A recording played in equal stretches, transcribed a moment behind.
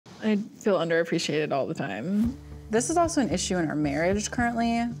I feel underappreciated all the time. This is also an issue in our marriage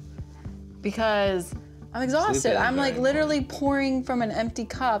currently because I'm exhausted. I'm like literally pouring from an empty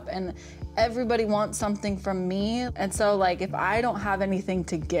cup and everybody wants something from me. And so like if I don't have anything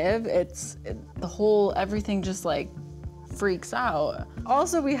to give, everything just like freaks out.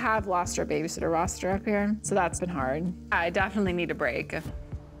 Also, we have lost our babysitter roster up here, so that's been hard. I definitely need a break.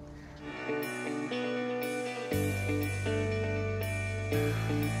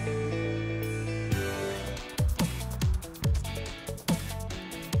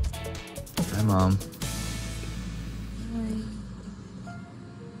 Hi, Mom. Hi.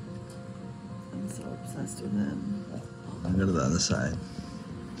 I'm so obsessed with him. I'll go to the other side.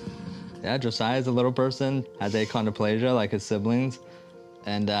 Yeah, Josiah's a little person, has achondroplasia like his siblings.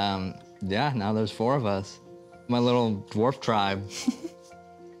 And yeah, now there's 4 of us. My little dwarf tribe.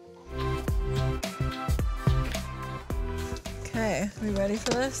 Okay, we ready for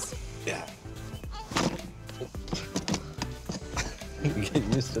this? Yeah. Get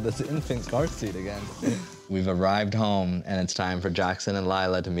used to this infant car seat again. We've arrived home, and it's time for Jackson and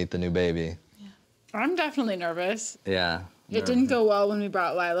Lila to meet the new baby. Yeah. I'm definitely nervous. Yeah. It didn't go well when we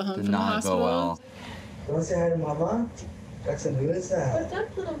brought Lila home from the hospital. Did not go well. You want to say hi to Mama? Jackson, who is that? What's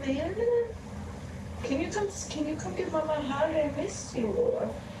up, little man? Can you come give Mama a hug? I missed you.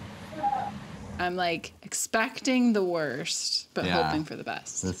 I'm like expecting the worst, but hoping for the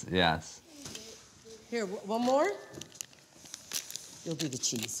best. Yes. Here, one more. You'll do the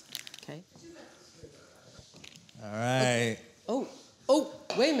cheese, okay? All right. Oh,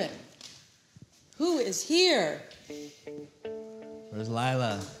 wait a minute. Who is here? Where's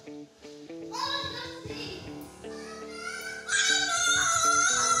Lila?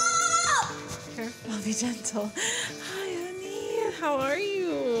 Careful, be gentle. Hi, honey. How are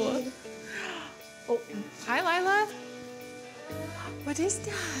you? Oh, hi, Lila. What is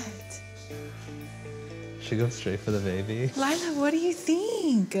that? She goes straight for the baby. Lila, what do you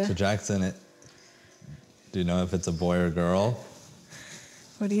think? So Jackson, do you know if it's a boy or girl?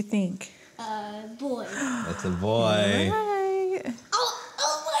 What do you think? Boy. It's a boy. Hi.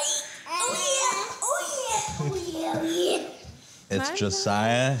 It's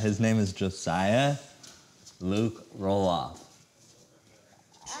Josiah. His name is Josiah Luke Roloff.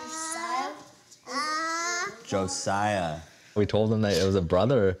 Josiah. We told him that it was a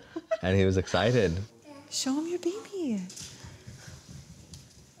brother, and he was excited. Show him your baby.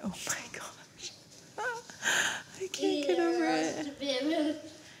 Oh my gosh. I can't get over it.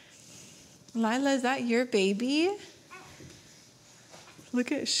 Lila, is that your baby?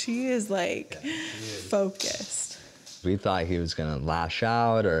 Look at, she is like focused. We thought he was gonna lash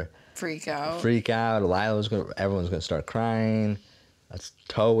out or Freak out. Everyone's gonna start crying. His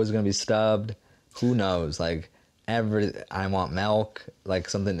toe was gonna be stubbed. Who knows? Like, I want milk, like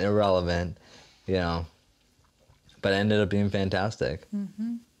something irrelevant, you know. But it ended up being fantastic.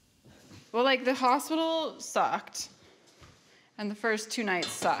 Mm-hmm. Well, like the hospital sucked, and the first 2 nights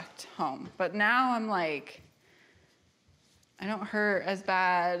sucked home. But now I'm like, I don't hurt as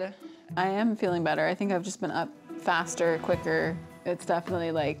bad. I am feeling better. I think I've just been up faster, quicker. It's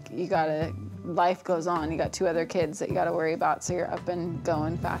definitely like life goes on. You got 2 other kids that you gotta worry about, so you're up and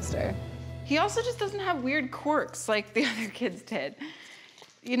going faster. He also just doesn't have weird quirks like the other kids did.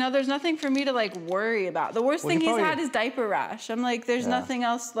 You know, there's nothing for me to like worry about. The worst thing he's had is diaper rash. I'm like, there's nothing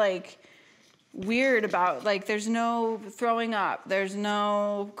else like weird about, like there's no throwing up, there's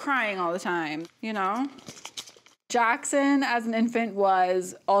no crying all the time, you know? Jackson as an infant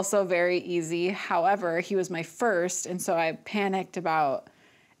was also very easy. However, he was my first, and so I panicked about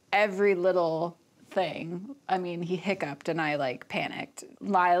every little thing. I mean, he hiccuped and I like panicked.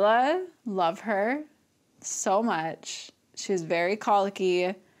 Lila, love her so much. She was very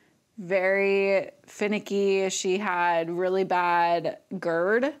colicky, very finicky. She had really bad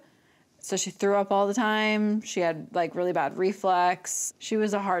GERD, so she threw up all the time. She had like really bad reflux. She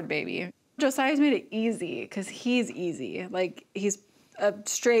was a hard baby. Josiah's made it easy because he's easy. Like, he's a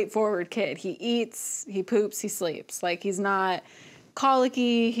straightforward kid. He eats, he poops, he sleeps. Like, he's not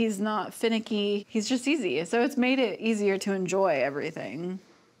colicky, he's not finicky. He's just easy. So it's made it easier to enjoy everything.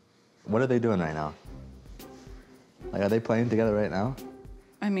 What are they doing right now? Like, are they playing together right now?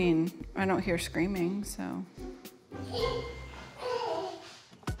 I mean, I don't hear screaming, so.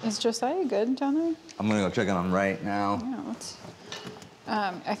 Is Josiah good down there? I'm gonna go check on him right now.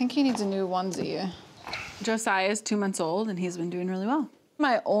 Yeah, I think he needs a new onesie. Josiah is 2 months old, and he's been doing really well.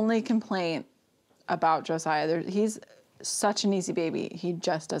 My only complaint about Josiah, he's such an easy baby. He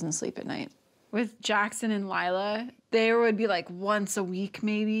just doesn't sleep at night. With Jackson and Lila, They would be like once a week,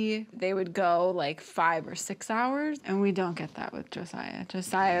 maybe. They would go like 5 or 6 hours, and we don't get that with Josiah.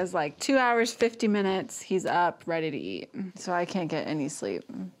 Josiah is like 2 hours, 50 minutes. He's up, ready to eat. So I can't get any sleep.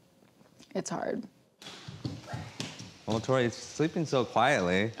 It's hard. Well, Tori, he's sleeping so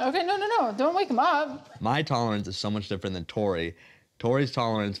quietly. Okay, no. Don't wake him up. My tolerance is so much different than Tori. Tori's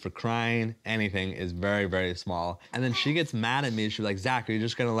tolerance for crying, anything, is very, very small. And then she gets mad at me. She's like, Zach, are you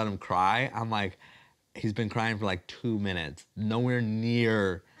just gonna let him cry? I'm like, he's been crying for like 2 minutes. Nowhere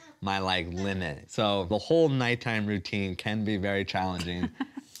near my like limit. So the whole nighttime routine can be very challenging.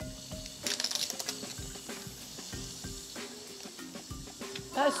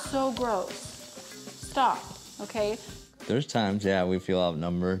 That's so gross. Stop, okay? There's times, yeah, we feel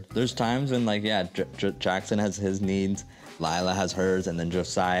outnumbered. There's times when, like, yeah, Jackson has his needs, Lila has hers, and then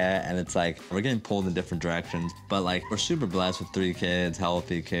Josiah, and it's like, we're getting pulled in different directions. But, like, we're super blessed with 3 kids,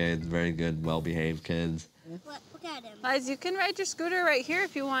 healthy kids, very good, well-behaved kids. Look at him. Liz, you can ride your scooter right here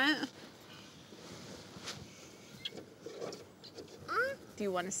if you want. Do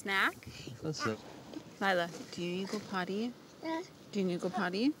you want a snack? That's it. Lila, do you need to go potty? Do you need to go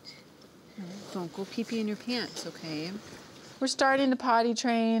potty? Don't go pee-pee in your pants, okay? We're starting to potty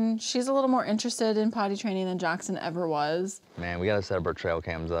train. She's a little more interested in potty training than Jackson ever was. Man, we gotta set up our trail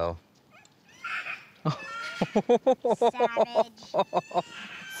cams, though.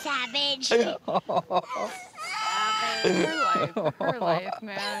 Savage. Savage. Her life,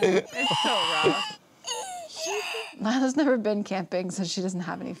 man. It's so rough. Lila's never been camping, so she doesn't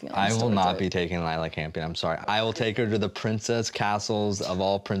have any feelings. I will not be it. taking Lila camping, I'm sorry. I will take her to the princess castles of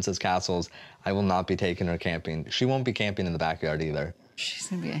all princess castles. I will not be taking her camping. She won't be camping in the backyard either. She's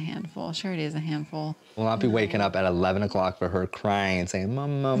gonna be a handful. She already is a handful. Will not be waking up at 11 o'clock for her crying and saying,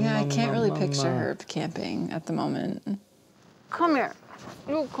 Mama, Yeah, Mama, I can't really Mama. picture her camping at the moment. Come here.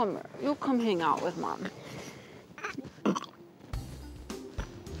 You come here. You come hang out with Mom.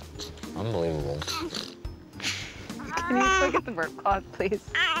 Unbelievable. Can you look at the burp cloth, please?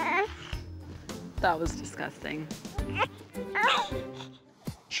 That was disgusting.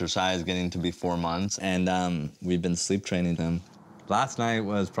 Josiah's getting to be 4 months, and we've been sleep training him. Last night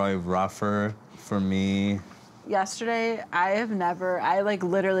was probably rougher for me. Yesterday, I like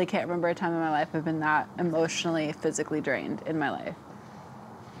literally can't remember a time in my life I've been that emotionally, physically drained in my life.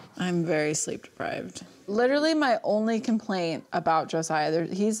 I'm very sleep deprived. Literally my only complaint about Josiah,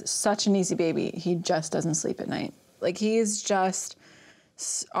 he's such an easy baby. He just doesn't sleep at night. Like he's just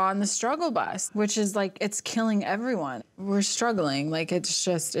on the struggle bus, which is like, it's killing everyone. We're struggling. Like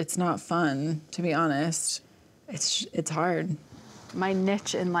it's not fun, to be honest. It's hard. My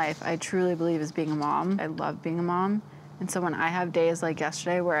niche in life, I truly believe, is being a mom. I love being a mom. And so when I have days like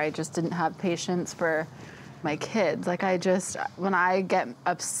yesterday where I just didn't have patience for my kids, like when I get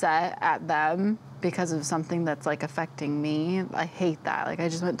upset at them because of something that's like affecting me, I hate that. Like I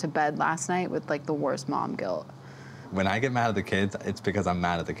just went to bed last night with like the worst mom guilt. When I get mad at the kids, it's because I'm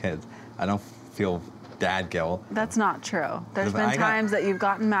mad at the kids. I don't feel dad guilt. That's not true. There's been times that you've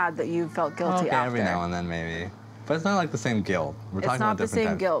gotten mad that you felt guilty okay, after. every now and then maybe. But it's not like the same guilt. We're talking about different It's not the same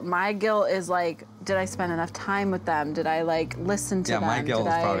types. guilt. My guilt is like, did I spend enough time with them? Did I like listen to them? Yeah, my guilt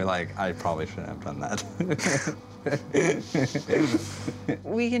is probably like, I probably shouldn't have done that.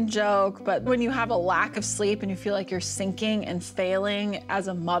 We can joke, but when you have a lack of sleep and you feel like you're sinking and failing as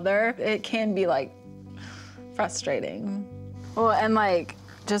a mother, it can be like frustrating. Well, and like,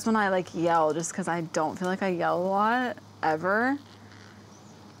 just when I like yell, just because I don't feel like I yell a lot, ever,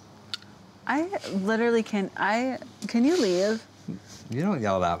 I literally can you leave? You don't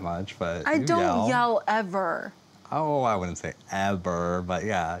yell that much, but I you don't yell ever. Oh, I wouldn't say ever, but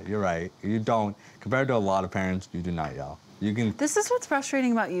yeah, you're right. You don't, compared to a lot of parents, you do not yell. You can. This is what's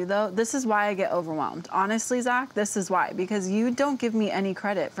frustrating about you, though. This is why I get overwhelmed. Honestly, Zach, this is why. Because you don't give me any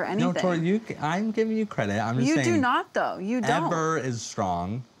credit for anything. No, Tori, I'm giving you credit. I'm just saying. You do not, though. You don't. Ever is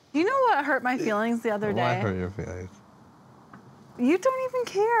strong. You know what hurt my feelings the other day? What hurt your feelings? You don't even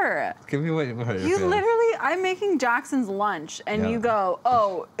care. Give me what hurt your feelings. You literally, I'm making Jackson's lunch, and you go,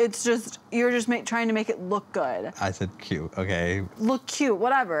 oh, it's just, you're just trying to make it look good. I said cute, okay? Look cute,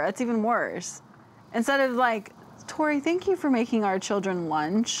 whatever. That's even worse. Instead of like, Tori, thank you for making our children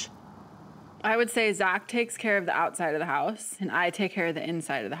lunch. I would say Zach takes care of the outside of the house, and I take care of the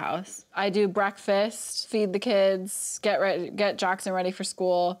inside of the house. I do breakfast, feed the kids, get Jackson ready for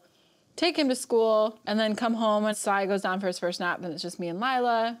school, take him to school, and then come home and Josiah goes down for his first nap, and it's just me and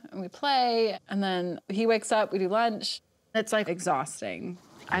Lila, and we play, and then he wakes up, we do lunch. It's like exhausting.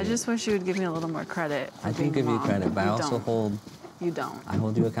 I just wish you would give me a little more credit. I do give you credit, but I also hold You don't. I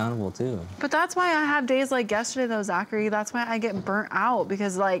hold you accountable too. But that's why I have days like yesterday though, Zachary. That's why I get burnt out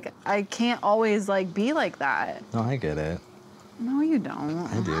because like I can't always like be like that. No, I get it. No, you don't.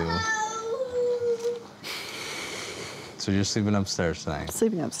 I do. So you're sleeping upstairs tonight?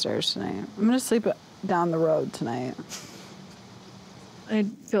 Sleeping upstairs tonight. I'm gonna sleep down the road tonight. I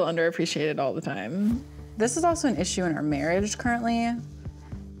feel underappreciated all the time. This is also an issue in our marriage currently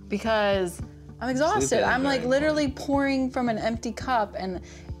because I'm exhausted. I'm like literally pouring from an empty cup and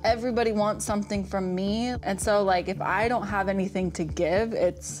everybody wants something from me. And so like if I don't have anything to give,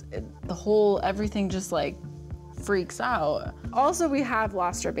 everything just like freaks out. Also, we have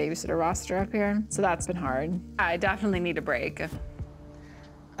lost our babysitter roster up here, so that's been hard. I definitely need a break.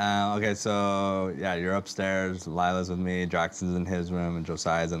 Okay, so yeah, you're upstairs, Lila's with me, Jackson's in his room, and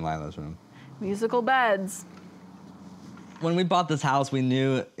Josiah's in Lila's room. Musical beds. When we bought this house, we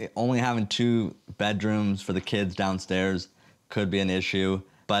knew only having 2 bedrooms for the kids downstairs could be an issue.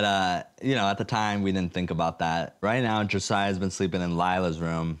 But, you know, at the time, we didn't think about that. Right now, Josiah's been sleeping in Lila's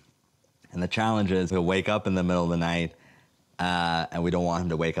room. And the challenge is he'll wake up in the middle of the night, and we don't want him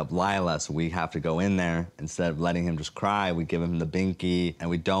to wake up Lila, so we have to go in there. Instead of letting him just cry, we give him the binky, and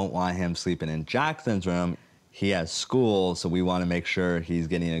we don't want him sleeping in Jackson's room. He has school, so we want to make sure he's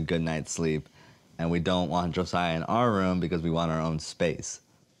getting a good night's sleep. And we don't want Josiah in our room because we want our own space.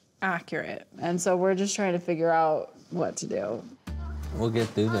 Accurate. And so we're just trying to figure out what to do. We'll get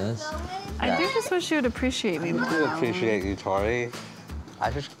through this. I do just wish you would appreciate me more. I do appreciate you, Tori.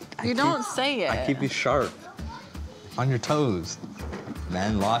 You don't say it. I keep you sharp, on your toes.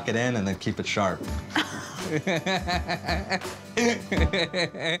 Man, lock it in and then keep it sharp. Okay,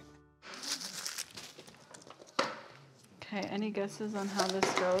 any guesses on how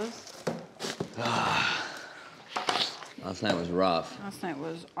this goes? Last night was rough. Last night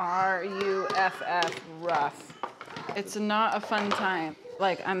was R-U-F-F rough. It's not a fun time.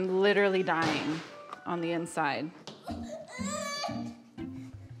 Like, I'm literally dying on the inside.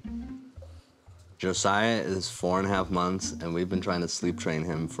 Josiah is 4.5 months, and we've been trying to sleep train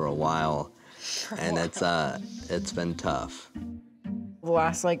him for a while, and it's been tough. The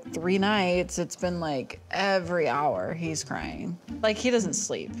last like 3 nights, it's been like every hour he's crying. Like he doesn't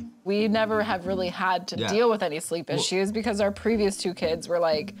sleep. We never have really had to deal with any sleep issues because our previous 2 kids were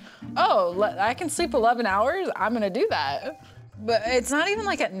like, oh, I can sleep 11 hours, I'm gonna do that. But it's not even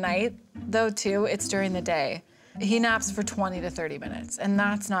like at night though too, it's during the day. He naps for 20 to 30 minutes, and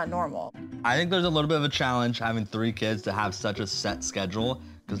that's not normal. I think there's a little bit of a challenge having 3 kids to have such a set schedule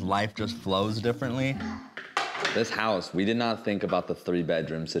because life just flows differently. This house, we did not think about the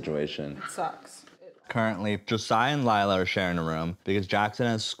 3-bedroom situation. It sucks. Currently, Josiah and Lila are sharing a room because Jackson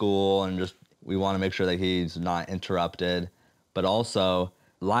has school and just we want to make sure that he's not interrupted. But also,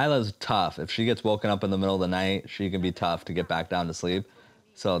 Lila's tough. If she gets woken up in the middle of the night, she can be tough to get back down to sleep.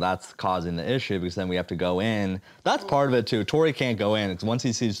 So that's causing the issue because then we have to go in. That's part of it too. Tori can't go in. It's once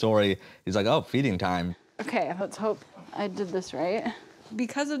he sees Tori, he's like, oh, feeding time. Okay, let's hope I did this right.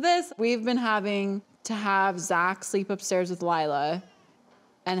 Because of this, we've been having to have Zach sleep upstairs with Lila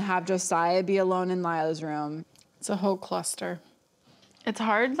and have Josiah be alone in Lila's room. It's a whole cluster. It's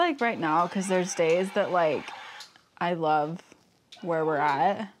hard like right now because there's days that like I love where we're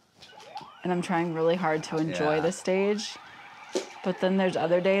at and I'm trying really hard to enjoy the stage. But then there's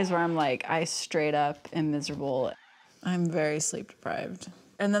other days where I'm like, I straight up am miserable. I'm very sleep deprived.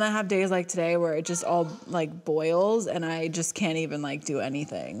 And then I have days like today where it just all like boils and I just can't even like do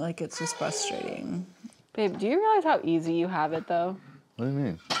anything. Like it's just frustrating. Babe, do you realize how easy you have it though? What do you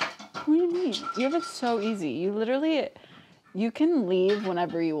mean? What do you mean? You have it so easy. You literally, you can leave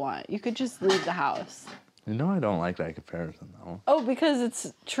whenever you want. You could just leave the house. You know I don't like that comparison though. Oh, because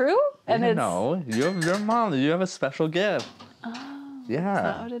it's true? And it's... No, you're mom. You have a special gift. Oh, yeah. Is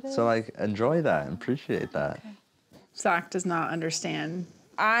that what it is? So like enjoy that and appreciate that. Okay. Zach does not understand.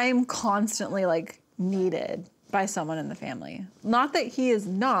 I'm constantly like needed by someone in the family. Not that he is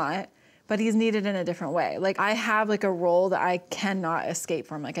not, but he's needed in a different way. Like I have like a role that I cannot escape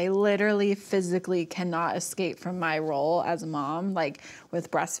from. Like I literally physically cannot escape from my role as a mom, like with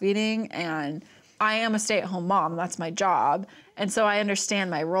breastfeeding, and I am a stay-at-home mom, that's my job. And so I understand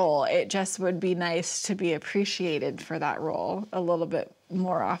my role. It just would be nice to be appreciated for that role a little bit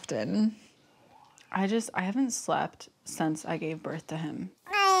more often. I haven't slept since I gave birth to him.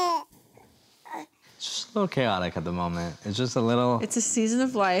 It's just a little chaotic at the moment. It's just a little... It's a season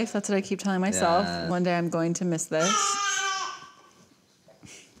of life. That's what I keep telling myself. Yeah. One day I'm going to miss this.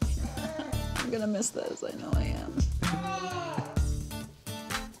 I'm gonna miss this. I know I am.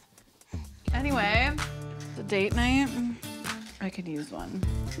 Anyway, the date night. I could use one.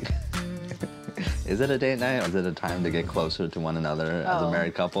 Is it a date night, or is it a time to get closer to one another as a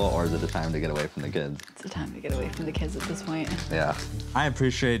married couple, or is it a time to get away from the kids? It's a time to get away from the kids at this point. Yeah. I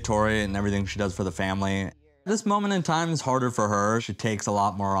appreciate Tori and everything she does for the family. This moment in time is harder for her. She takes a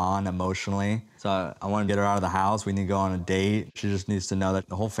lot more on emotionally. So I want to get her out of the house. We need to go on a date. She just needs to know that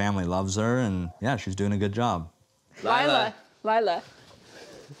the whole family loves her, and yeah, she's doing a good job. Lila.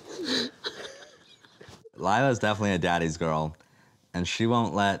 Lila's definitely a daddy's girl, and she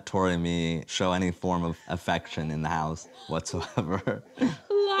won't let Tori and me show any form of affection in the house whatsoever.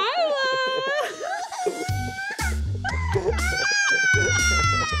 Lila!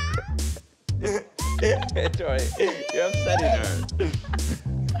 Tori, you're upsetting her.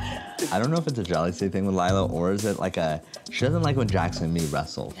 I don't know if it's a jealousy thing with Lila, or is it like she doesn't like when Jackson and me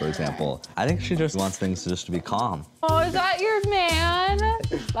wrestle, for example. I think she just wants things just to be calm. Oh, is that your man?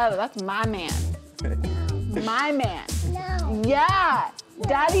 Lila, that's my man. My man. No. Yeah,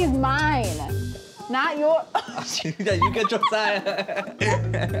 daddy's mine. Not your. Yeah, you get Josiah.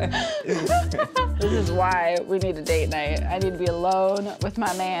 This is why we need a date night. I need to be alone with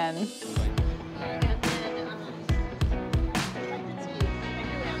my man.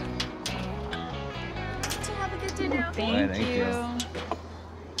 Thank you.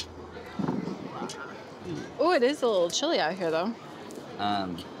 Oh, it is a little chilly out here, though.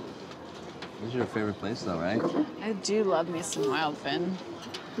 This is your favorite place, though, right? I do love me some Wildfin.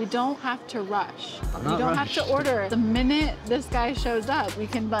 We don't have to rush. I'm We not don't rushed. have to order. The minute this guy shows up, we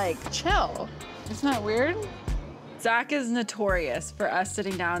can, like, chill. Isn't that weird? Zach is notorious for us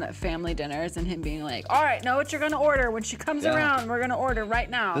sitting down at family dinners and him being like, all right, know what you're gonna order. When she comes around, we're gonna order right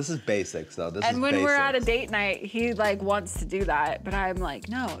now. This is basics, though. And when we're at a date night, he like wants to do that. But I'm like,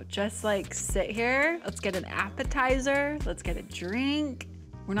 no, just like sit here. Let's get an appetizer. Let's get a drink.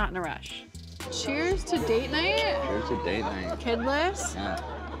 We're not in a rush. Cheers to date night. Cheers to date night. Kidless. Yeah.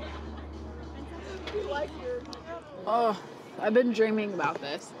 Oh, I've been dreaming about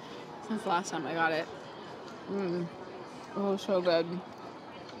this since the last time I got it. Oh, so good.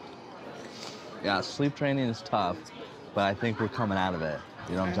 Yeah, sleep training is tough, but I think we're coming out of it.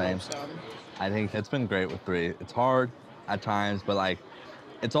 You know what I'm saying? Hope so. I think it's been great with 3. It's hard at times, but like,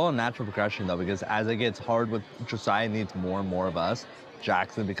 it's all a natural progression though, because as it gets hard with Josiah needs more and more of us,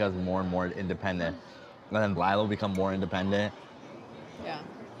 Jackson becomes more and more independent, and then Lila will become more independent. Yeah.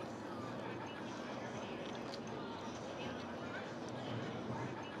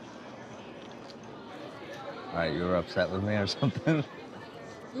 All right, you were upset with me or something?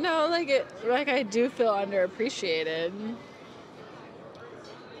 No, like I do feel underappreciated.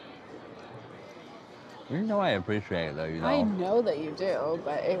 You know I appreciate it though, you know? I know that you do,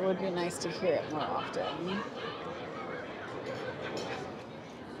 but it would be nice to hear it more often.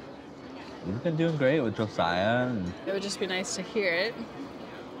 You've been doing great with Josiah. And It would just be nice to hear it,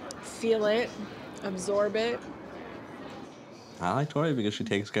 feel it, absorb it. I like Tori because she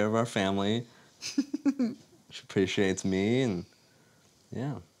takes care of our family. She appreciates me, and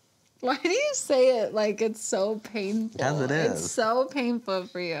yeah. Why do you say it like it's so painful? Yes, it is. It's so painful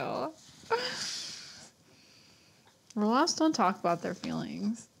for you. Robots don't talk about their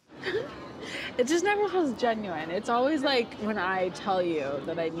feelings. It just never feels genuine. It's always like when I tell you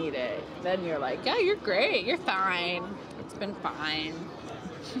that I need it, then you're like, yeah, you're great, you're fine. It's been fine.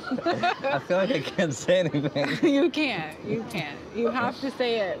 I feel like I can't say anything. You can't. You have to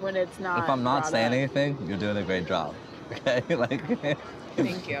say it when it's not. If I'm not brought saying up. anything, you're doing a great job. Okay? Like,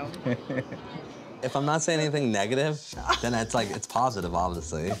 Thank you. if I'm not saying anything negative, then it's like, it's positive,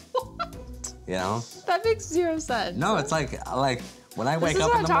 obviously. You know? That makes 0 sense. No, it's like when I wake This is up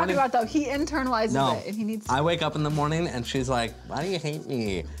what in I'm the talking morning. about, though. He internalizes it, and he needs to. I wake up in the morning and she's like, why do you hate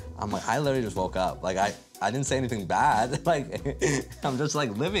me? I'm like, I literally just woke up. Like, I didn't say anything bad. Like, I'm just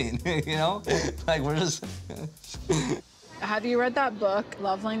like living, you know? Like, we're just. Have you read that book,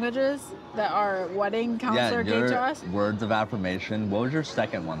 Love Languages, that our wedding counselor gave to us? Words of affirmation. What was your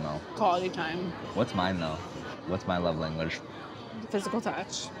second one, though? Quality time, What's mine, though? What's my love language? physical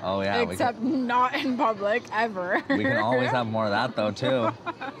touch. Oh, yeah. Except not in public, ever. We can always have more of that, though, too.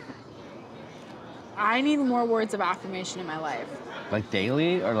 I need more words of affirmation in my life. Like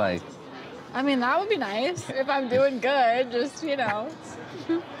daily or like. I mean, that would be nice if I'm doing good, just, you know.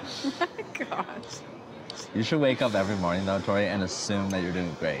 Gosh. You should wake up every morning, though, Tori, and assume that you're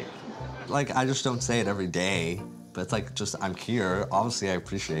doing great. Like, I just don't say it every day, but it's like, just, I'm here. Obviously, I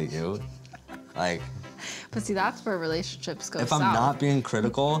appreciate you. Like. But see, that's where relationships go If south. I'm not being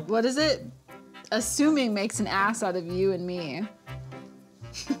critical. What is it? Assuming makes an ass out of you and me.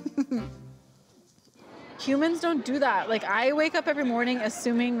 Humans don't do that. Like, I wake up every morning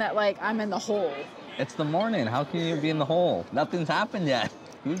assuming that, like, I'm in the hole. It's the morning. How can you be in the hole? Nothing's happened yet.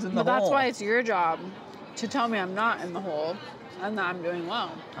 Who's in the But that's hole? why it's your job to tell me I'm not in the hole and that I'm doing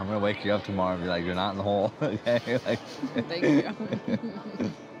well. I'm gonna wake you up tomorrow and be like, you're not in the hole, okay? Like, Thank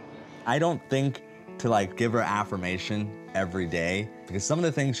you. I don't think to like give her affirmation every day because some of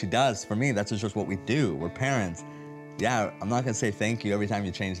the things she does, for me, that's just what we do. We're parents. Yeah, I'm not gonna say thank you every time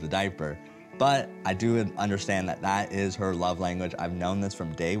you change the diaper, but I do understand that that is her love language. I've known this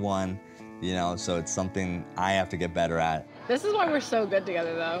from day one, you know, so it's something I have to get better at. This is why we're so good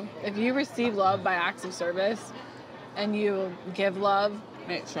together, though. If you receive love by acts of service and you give love,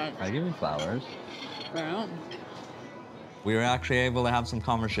 makes sense. I give you flowers. I don't know. We were actually able to have some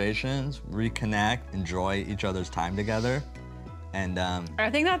conversations, reconnect, enjoy each other's time together, and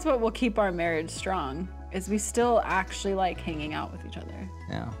I think that's what will keep our marriage strong, is we still actually like hanging out with each other.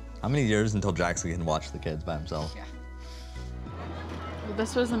 yeah. How many years until Jackson can watch the kids by himself? Yeah. Well,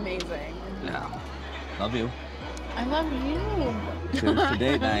 this was amazing. Yeah. Love you. I love you. Cheers to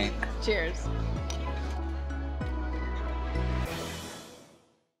date night. Cheers.